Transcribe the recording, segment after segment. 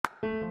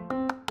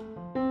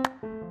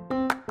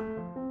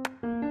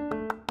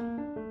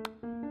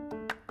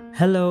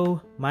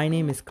Hello, my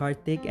name is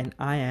Karthik and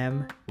I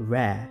am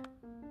Rare.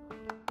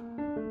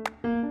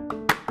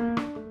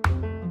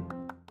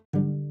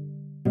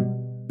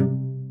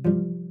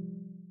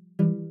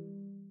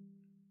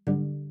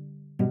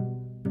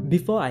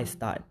 Before I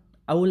start,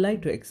 I would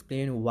like to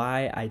explain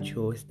why I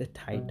chose the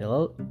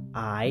title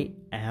I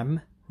Am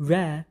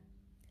Rare.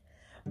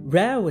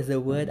 Rare was a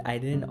word I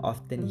didn't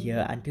often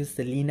hear until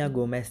Selena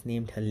Gomez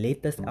named her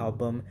latest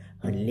album,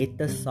 her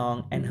latest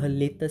song, and her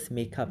latest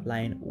makeup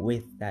line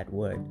with that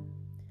word.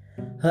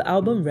 Her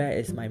album Rare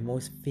is my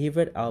most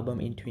favorite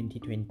album in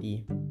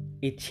 2020.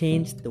 It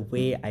changed the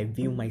way I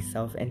view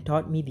myself and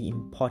taught me the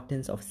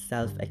importance of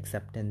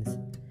self-acceptance.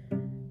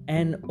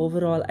 And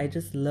overall, I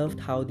just loved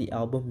how the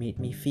album made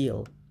me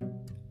feel.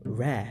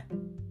 Rare.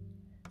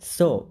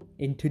 So,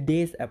 in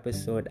today's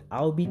episode,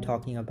 I'll be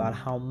talking about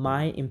how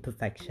my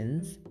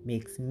imperfections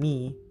makes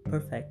me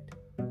perfect.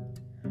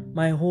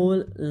 My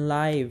whole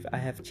life, I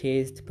have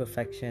chased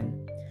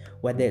perfection.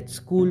 Whether it's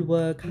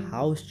schoolwork,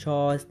 house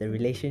chores, the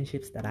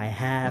relationships that I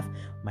have,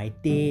 my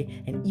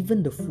day, and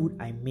even the food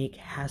I make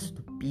has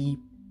to be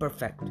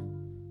perfect.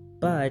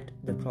 But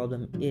the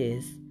problem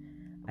is,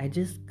 I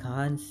just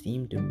can't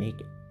seem to make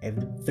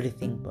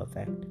everything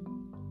perfect.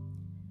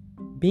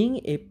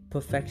 Being a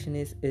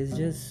perfectionist is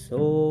just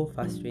so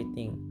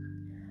frustrating.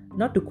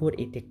 Not to quote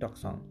a TikTok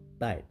song,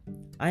 but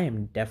I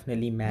am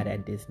definitely mad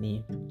at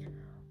Disney.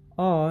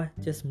 Or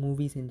just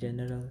movies in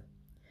general.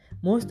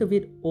 Most of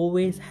it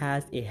always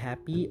has a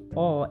happy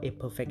or a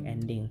perfect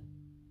ending,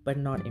 but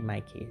not in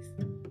my case.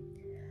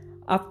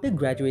 After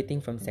graduating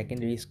from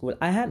secondary school,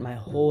 I had my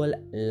whole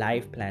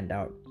life planned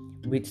out.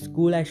 Which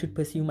school I should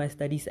pursue my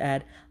studies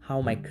at, how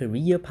my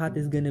career path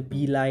is gonna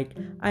be like.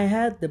 I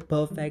had the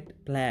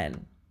perfect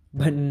plan,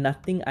 but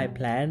nothing I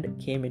planned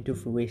came into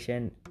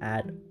fruition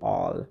at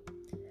all.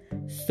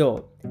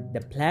 So,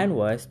 the plan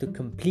was to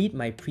complete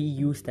my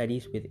pre-U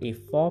studies with a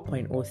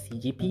 4.0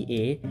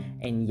 CGPA,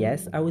 and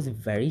yes, I was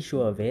very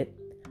sure of it.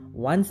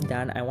 Once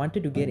done, I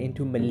wanted to get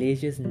into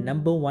Malaysia's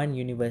 #1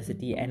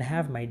 university and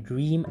have my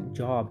dream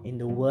job in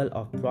the world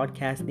of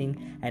broadcasting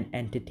and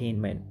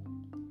entertainment.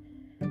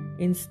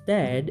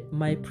 Instead,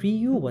 my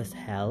pre-U was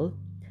hell.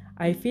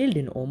 I failed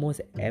in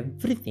almost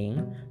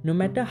everything, no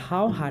matter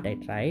how hard I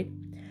tried.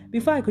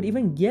 Before I could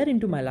even get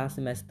into my last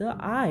semester,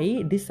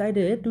 I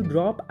decided to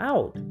drop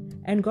out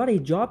and got a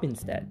job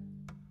instead.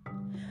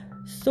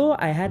 So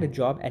I had a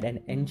job at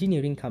an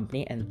engineering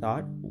company and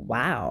thought,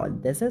 wow,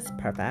 this is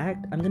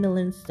perfect. I'm gonna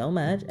learn so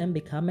much and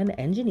become an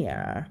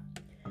engineer.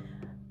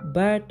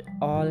 But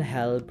all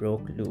hell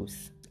broke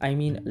loose. I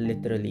mean,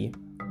 literally.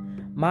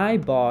 My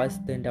boss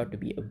turned out to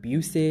be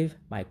abusive,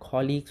 my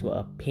colleagues were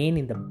a pain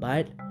in the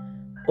butt.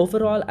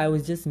 Overall, I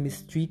was just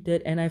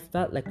mistreated and I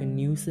felt like a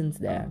nuisance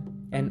there.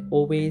 And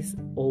always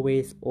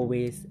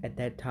at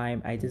that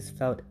time, I just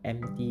felt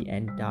empty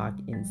and dark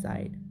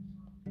inside.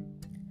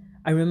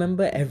 I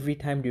remember every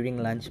time during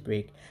lunch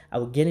break, I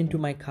would get into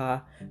my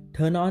car,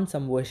 turn on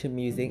some worship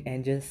music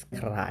and just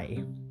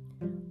cry.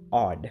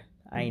 Odd,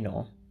 I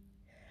know.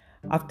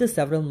 After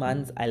several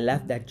months, I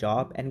left that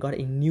job and got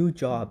a new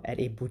job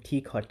at a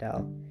boutique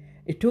hotel.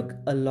 It took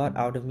a lot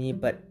out of me,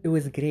 but it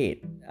was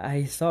great.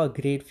 I saw a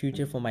great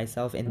future for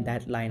myself in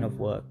that line of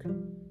work.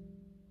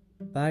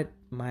 But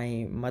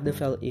my mother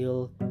fell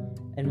ill,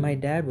 and my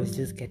dad was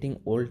just getting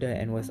older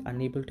and was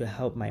unable to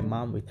help my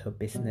mom with her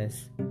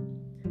business.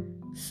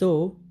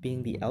 So,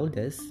 being the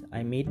eldest,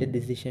 I made the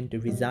decision to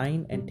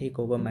resign and take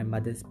over my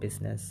mother's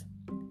business.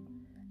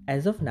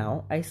 As of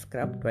now, I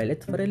scrub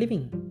toilets for a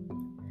living.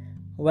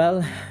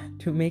 Well,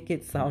 to make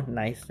it sound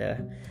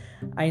nicer,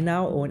 I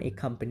now own a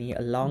company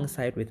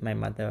alongside with my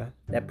mother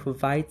that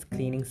provides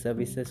cleaning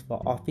services for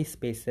office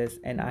spaces,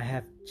 and I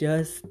have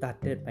just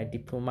started my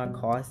diploma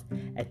course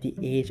at the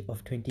age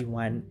of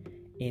 21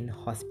 in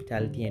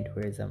hospitality and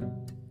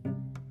tourism.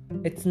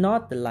 It's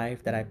not the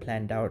life that I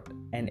planned out,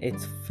 and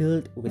it's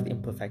filled with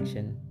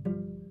imperfection,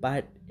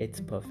 but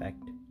it's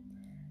perfect.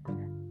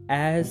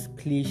 As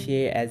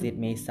cliche as it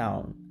may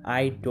sound,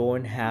 I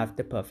don't have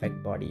the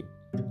perfect body.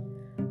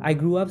 I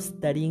grew up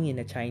studying in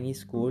a Chinese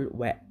school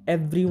where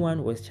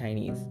everyone was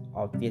Chinese,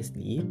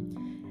 obviously,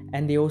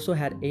 and they also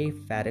had a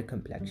fairer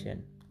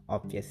complexion,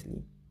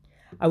 obviously.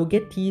 I would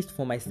get teased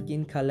for my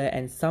skin color,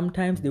 and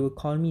sometimes they would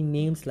call me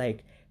names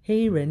like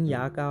黑人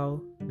牙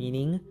膏,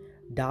 meaning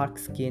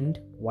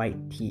dark-skinned,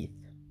 white teeth.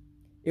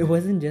 It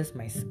wasn't just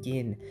my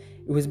skin,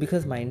 it was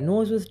because my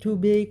nose was too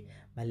big,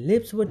 my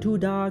lips were too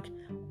dark,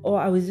 or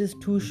I was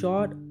just too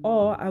short,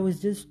 or I was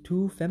just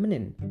too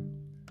feminine.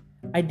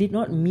 I did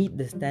not meet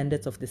the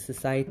standards of the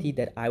society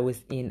that I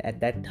was in at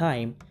that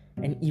time,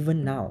 and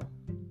even now.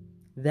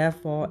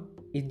 Therefore,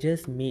 it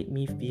just made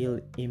me feel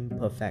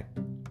imperfect.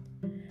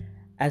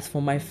 As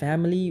for my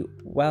family,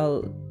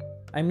 well,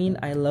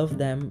 I love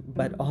them,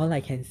 but all I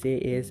can say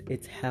is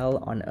it's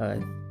hell on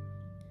earth.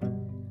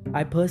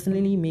 I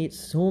personally made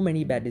so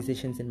many bad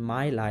decisions in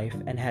my life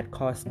and had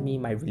cost me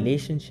my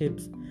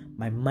relationships,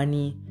 my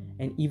money,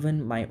 and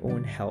even my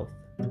own health.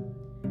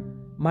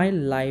 My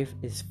life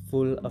is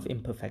full of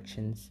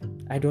imperfections.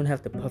 I don't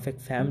have the perfect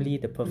family,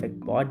 the perfect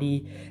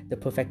body, the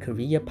perfect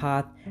career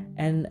path,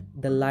 and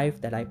the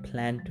life that I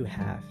plan to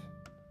have.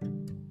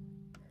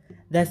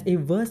 There's a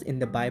verse in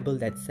the Bible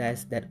that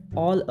says that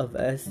all of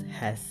us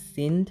has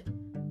sinned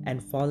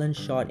and fallen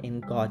short in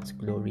God's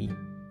glory.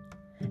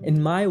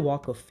 In my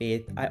walk of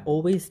faith, I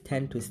always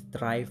tend to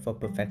strive for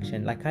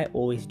perfection, like I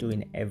always do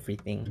in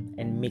everything,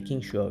 and making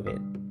sure of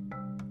it.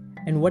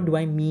 And what do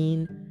I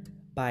mean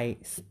by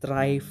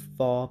strive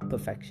for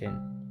perfection?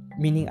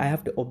 Meaning I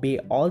have to obey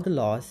all the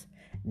laws,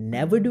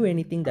 never do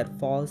anything that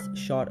falls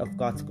short of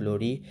God's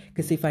glory,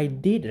 because if I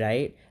did,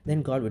 right,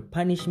 then God would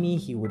punish me,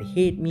 He would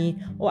hate me,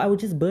 or I would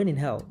just burn in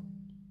hell.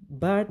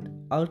 But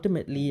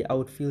ultimately, I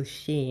would feel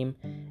shame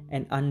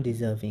and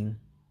undeserving,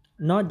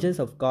 not just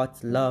of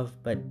God's love,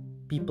 but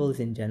people's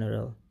in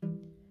general.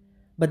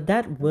 But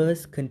that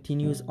verse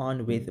continues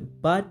on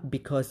with, but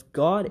because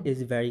God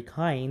is very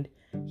kind,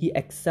 He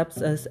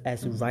accepts us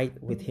as right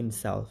with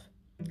Himself.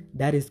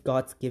 That is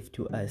God's gift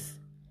to us.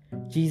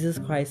 Jesus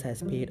Christ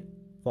has paid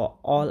for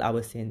all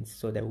our sins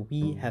so that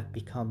we have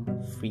become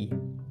free.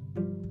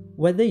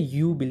 Whether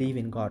you believe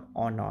in God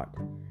or not,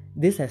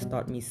 this has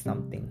taught me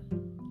something.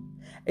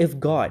 If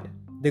God,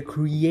 the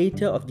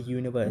creator of the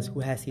universe, who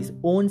has His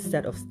own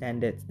set of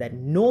standards that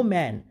no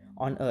man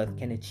on earth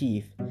can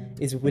achieve,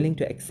 is willing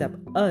to accept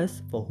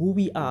us for who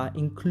we are,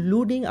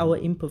 including our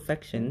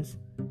imperfections,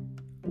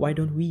 why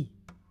don't we?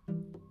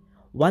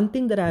 One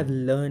thing that I've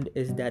learned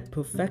is that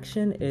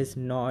perfection is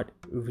not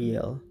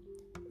real.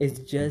 It's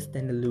just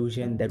an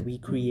illusion that we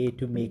create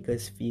to make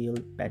us feel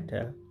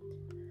better.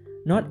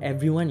 Not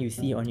everyone you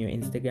see on your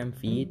Instagram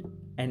feed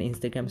and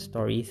Instagram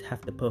stories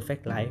have the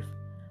perfect life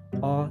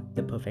or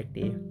the perfect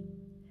day.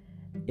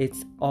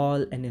 It's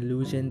all an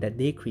illusion that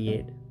they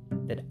create,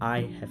 that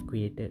I have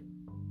created.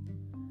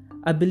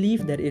 I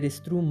believe that it is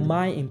through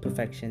my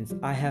imperfections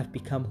I have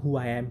become who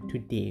I am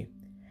today.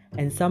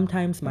 And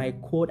sometimes my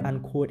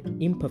quote-unquote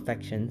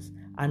imperfections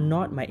are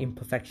not my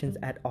imperfections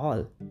at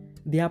all.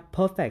 They are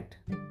perfect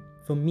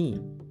for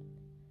me.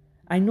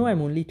 I know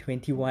I'm only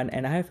 21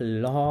 and I have a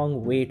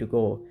long way to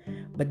go,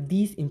 but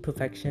these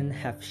imperfections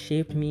have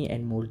shaped me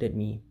and molded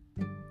me.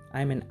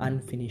 I'm an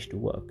unfinished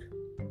work.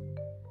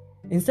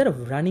 Instead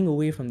of running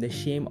away from the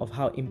shame of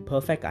how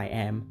imperfect I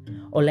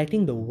am, or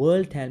letting the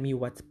world tell me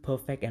what's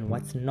perfect and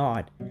what's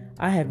not,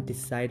 I have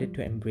decided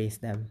to embrace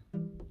them.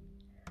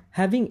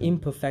 Having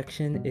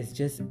imperfection is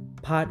just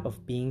part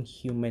of being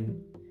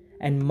human,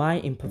 and my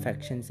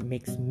imperfections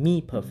makes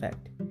me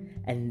perfect,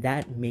 and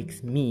that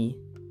makes me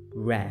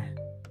rare.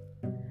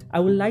 I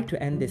would like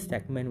to end this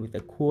segment with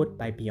a quote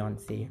by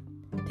Beyoncé,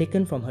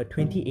 taken from her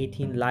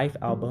 2018 live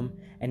album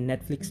and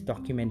Netflix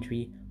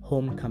documentary,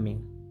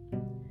 Homecoming.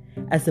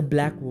 As a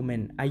black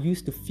woman, I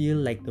used to feel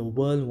like the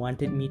world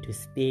wanted me to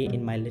stay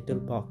in my little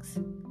box.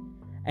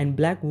 And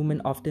black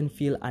women often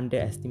feel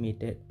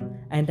underestimated.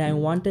 And I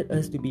wanted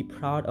us to be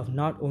proud of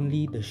not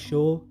only the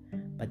show,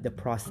 but the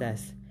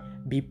process.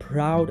 Be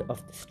proud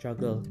of the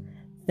struggle.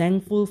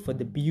 Thankful for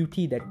the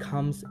beauty that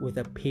comes with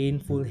a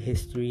painful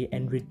history,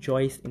 and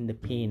rejoice in the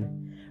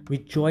pain.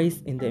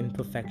 Rejoice in the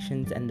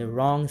imperfections and the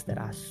wrongs that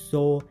are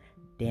so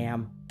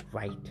damn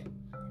right.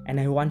 And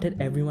I wanted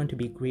everyone to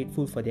be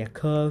grateful for their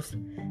curves,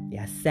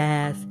 their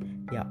sass,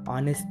 their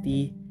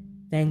honesty,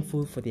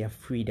 thankful for their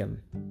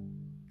freedom.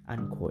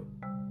 Unquote.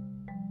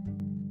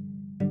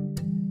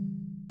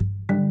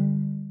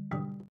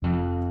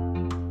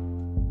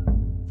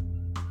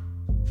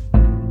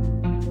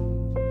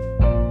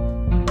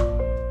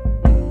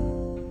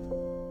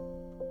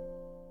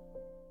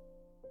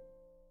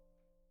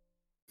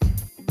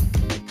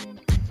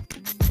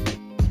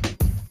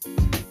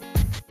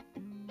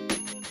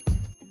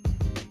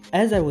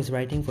 As I was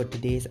writing for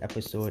today's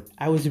episode,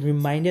 I was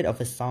reminded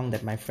of a song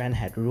that my friend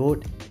had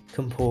wrote,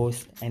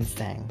 composed, and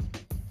sang.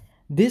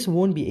 This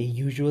won't be a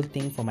usual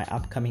thing for my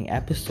upcoming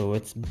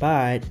episodes,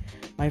 but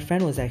my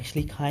friend was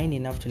actually kind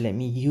enough to let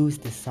me use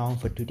this song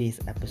for today's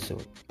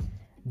episode.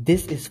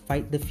 This is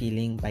Fight the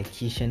Feeling by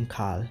Keishan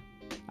Carl.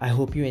 I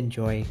hope you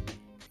enjoy.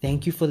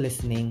 Thank you for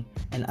listening,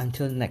 and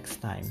until next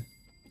time,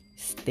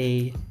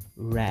 stay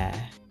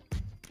rare.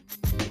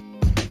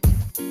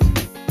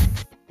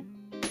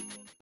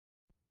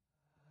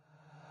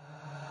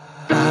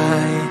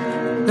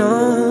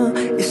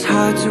 It's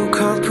hard to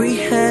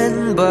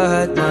comprehend,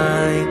 but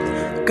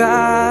my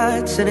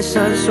God sent His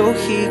Son so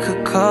He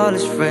could call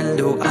His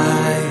friend. Oh,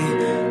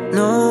 I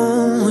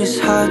know it's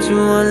hard to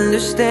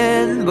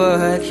understand,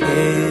 but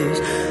His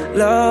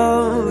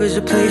love is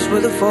a place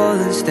where the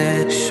fallen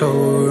stand. So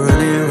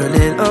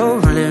running, oh,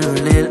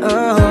 running,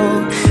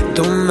 oh.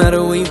 Don't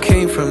matter where you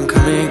came from,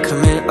 coming,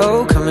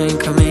 oh,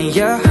 coming,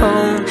 yeah,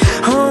 home.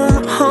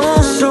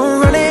 So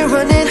running,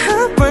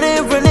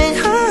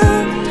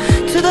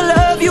 to the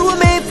love you were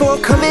made for.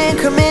 Coming,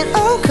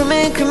 oh,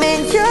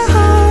 coming, yeah,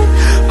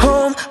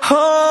 home.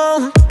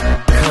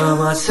 Come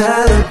on,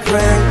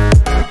 celebrate.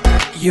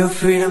 Your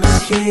freedom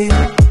is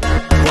here.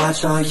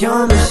 Watch all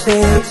your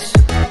mistakes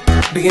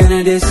begin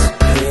to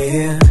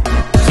disappear.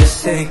 Just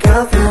Just take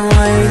off your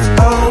weight.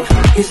 Oh,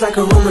 he's like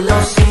a room with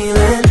no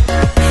ceiling.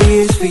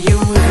 Here's for you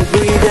if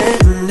you're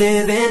breathing.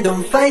 Live in,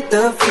 don't fight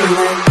the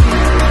feeling.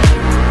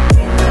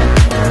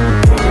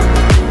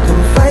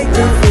 Don't fight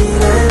the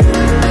feeling.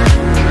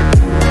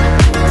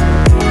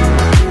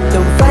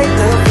 Don't fight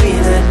the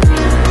feeling.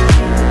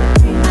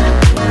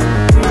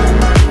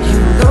 You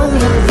know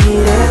you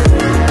need it.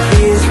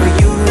 Here's for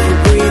you if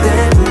you're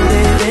breathing.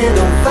 Live in,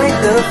 don't fight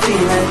the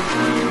feeling.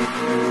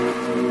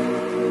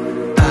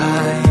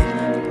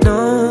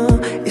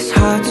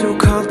 Hard to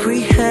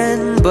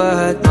comprehend,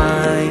 but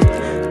my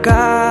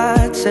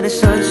God sent his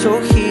son so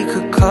he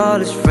could call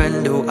his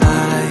friend. Oh,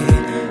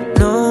 I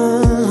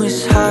know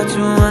it's hard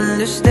to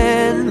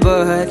understand,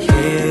 but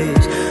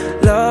his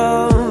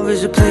love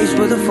is a place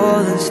where the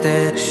fallen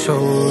stand. So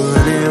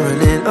running,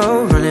 running,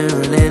 oh, running,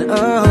 running,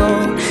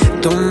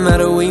 oh. Don't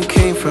matter where you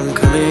came from,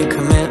 come in,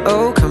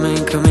 oh, come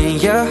in,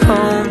 you're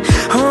home,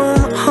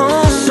 home,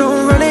 home. So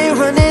running,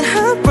 running,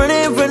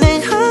 running,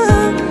 running,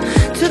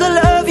 to the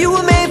love you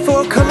were made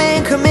for. Come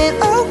in,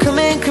 oh, come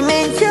in,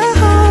 you're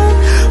home,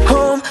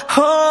 home,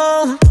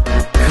 home.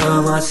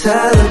 Come on,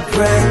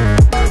 celebrate,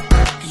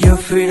 your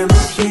freedom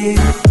is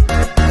here.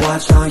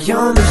 Watch all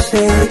your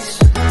mistakes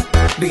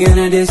begin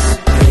to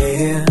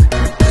disappear.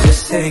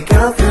 Just take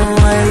off your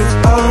weight.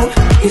 Oh,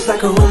 he's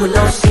like a room with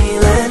no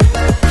ceiling.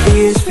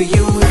 Here's for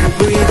you if you're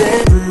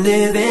breathing.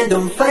 Live in,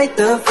 don't fight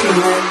the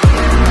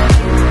feeling.